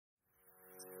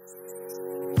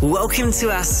Welcome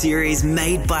to our series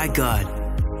Made by God.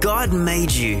 God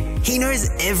made you. He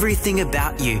knows everything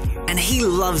about you, and He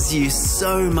loves you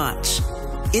so much.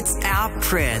 It's our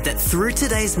prayer that through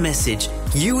today's message,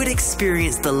 you would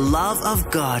experience the love of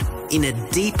God in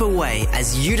a deeper way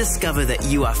as you discover that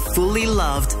you are fully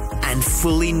loved and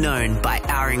fully known by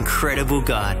our incredible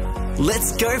God.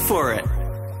 Let's go for it.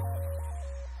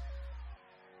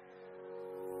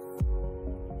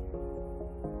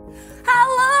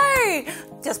 Hello!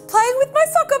 Just playing with my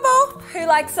soccer ball. Who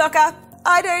likes soccer?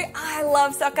 I do. I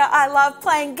love soccer. I love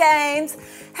playing games.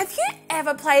 Have you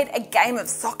ever played a game of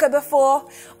soccer before?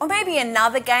 Or maybe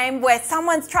another game where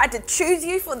someone's tried to choose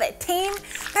you for their team?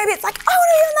 Maybe it's like, I want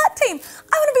to be on that team.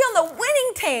 I want to be on the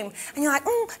winning team. And you're like,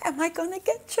 am I going to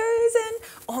get chosen?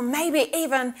 Or maybe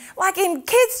even like in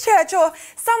kids' church or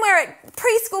somewhere at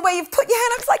preschool where you've put your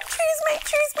hand up, it's like, choose me,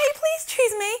 please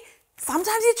choose me.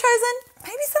 Sometimes you're chosen,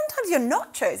 maybe sometimes you're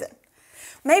not chosen.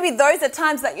 Maybe those are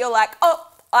times that you're like, oh,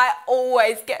 I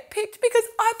always get picked because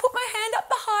I put my hand up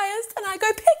the highest and I go,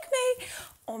 pick me.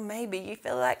 Or maybe you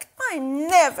feel like, I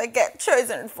never get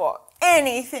chosen for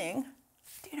anything.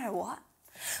 Do you know what?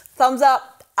 Thumbs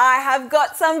up. I have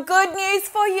got some good news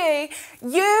for you.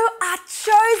 You are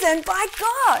chosen by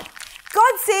God.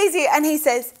 God sees you and He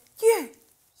says, you,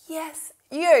 yes,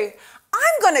 you.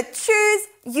 I'm going to choose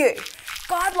you.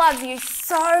 God loves you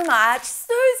so much,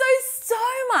 so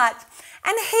much.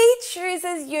 And He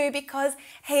chooses you because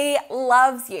He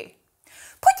loves you.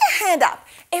 Put your hand up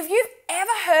if you've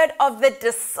ever heard of the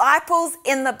disciples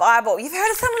in the Bible. You've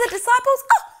heard of some of the disciples?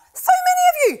 Oh, so many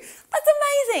of you. That's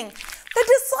amazing. The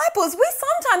disciples, we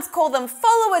sometimes call them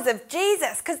followers of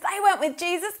Jesus because they went with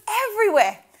Jesus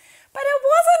everywhere. But it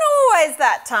wasn't always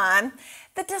that time.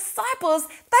 The disciples,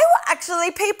 they were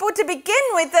actually people to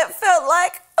begin with that felt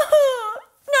like, oh,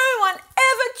 no one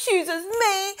ever chooses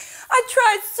me. I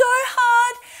tried so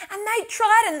hard, and they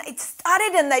tried and they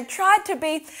studied and they tried to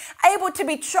be able to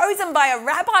be chosen by a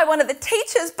rabbi, one of the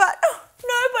teachers, but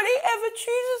nobody ever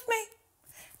chooses me.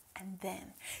 And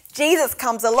then Jesus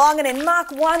comes along, and in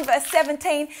Mark 1 verse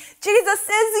 17, Jesus says,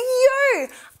 you,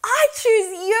 I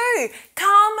choose you.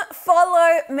 Come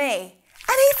follow me.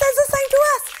 And He says the same to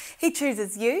us. He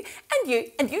chooses you and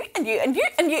you and you and you and you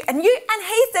and you and you, and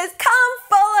He says, come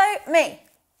follow me.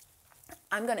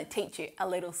 I'm going to teach you a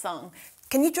little song.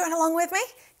 Can you join along with me?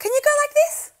 Can you go like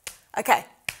this? Okay,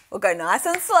 we'll go nice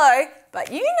and slow, but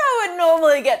you know it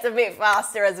normally gets a bit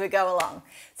faster as we go along.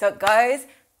 So it goes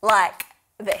like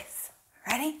this.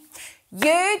 Ready?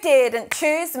 You didn't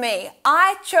choose me,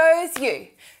 I chose you.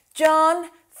 John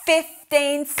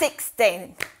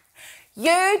 15:16.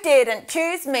 You didn't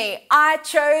choose me, I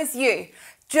chose you.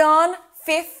 John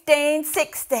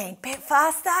 15:16. Bit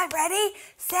faster. Ready?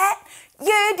 Set.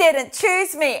 You didn't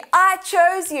choose me, I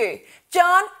chose you.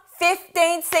 John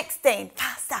 15:16.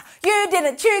 Faster. You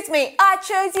didn't choose me, I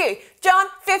chose you. John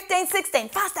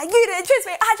 15:16. Faster. You didn't choose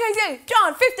me, I chose you.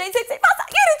 John 15:16. Faster.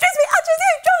 You didn't choose me, I chose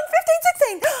you. John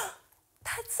 15:16.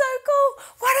 That's so cool.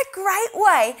 What a great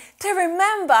way to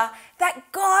remember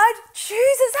that God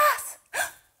chooses us.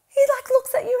 He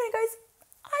looks at you and He goes,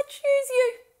 I choose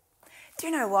you. Do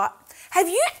you know what? Have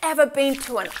you ever been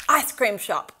to an ice cream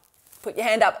shop? Put your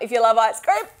hand up if you love ice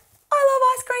cream. I love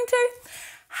ice cream too.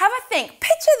 Have a think.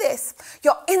 Picture this.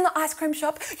 You're in the ice cream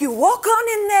shop. You walk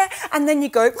on in there and then you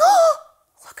go, oh,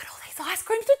 look at all these ice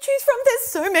creams to choose from. There's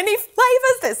so many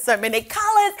flavors. There's so many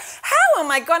colors. How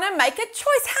am I going to make a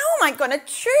choice? How am I going to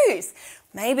choose?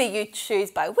 Maybe you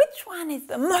choose by which one is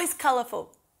the most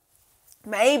colorful.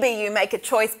 Maybe you make a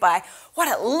choice by what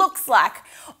it looks like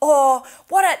or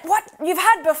what you've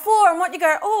had before and what you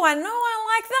go, oh, I know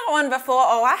I like that one before.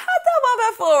 Oh, I had that one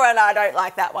before and I don't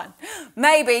like that one.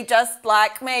 Maybe just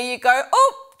like me, you go,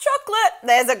 oh, chocolate.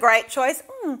 There's a great choice.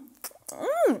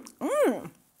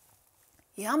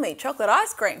 Yummy chocolate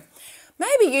ice cream.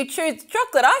 Maybe you choose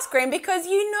chocolate ice cream because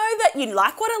you know that you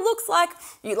like what it looks like,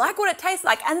 you like what it tastes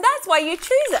like, and that's why you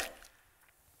choose it.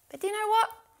 But do you know what?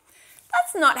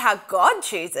 That's not how God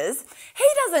chooses. He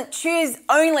doesn't choose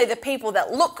only the people that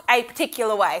look a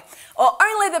particular way, or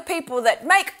only the people that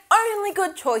make only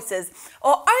good choices,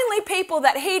 or only people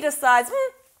that He decides,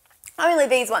 only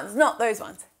these ones, not those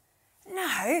ones.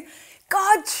 No,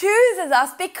 God chooses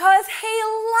us because He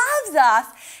loves us.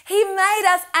 He made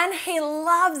us and He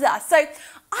loves us. So I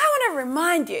want to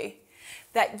remind you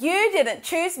that you didn't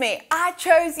choose me, I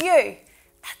chose you.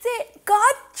 That's it.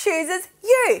 God chooses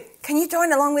you. Can you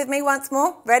join along with me once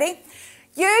more? Ready?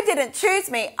 You didn't choose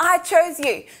me, I chose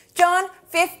you. John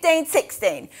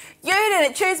 15:16. You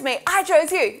didn't choose me, I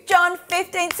chose you. John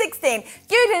 15:16.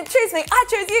 You didn't choose me, I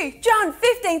chose you. John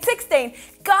 15:16.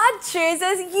 God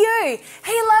chooses you.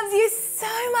 He loves you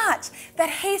so much that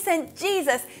He sent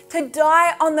Jesus to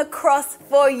die on the cross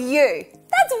for you.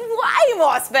 That's way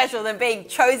more special than being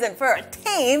chosen for a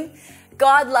team.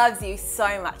 God loves you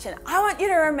so much, and I want you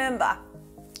to remember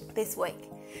this week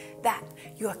that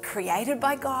you are created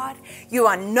by God, you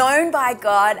are known by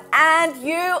God, and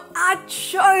you are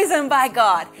chosen by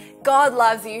God. God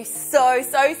loves you so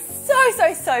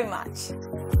much.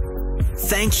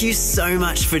 Thank you so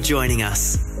much for joining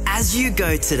us. As you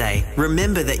go today,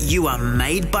 remember that you are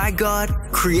made by God,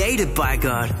 created by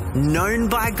God, known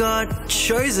by God,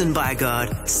 chosen by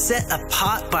God, set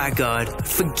apart by God,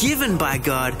 forgiven by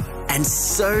God, and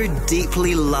so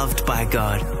deeply loved by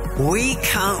God. We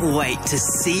can't wait to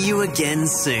see you again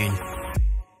soon.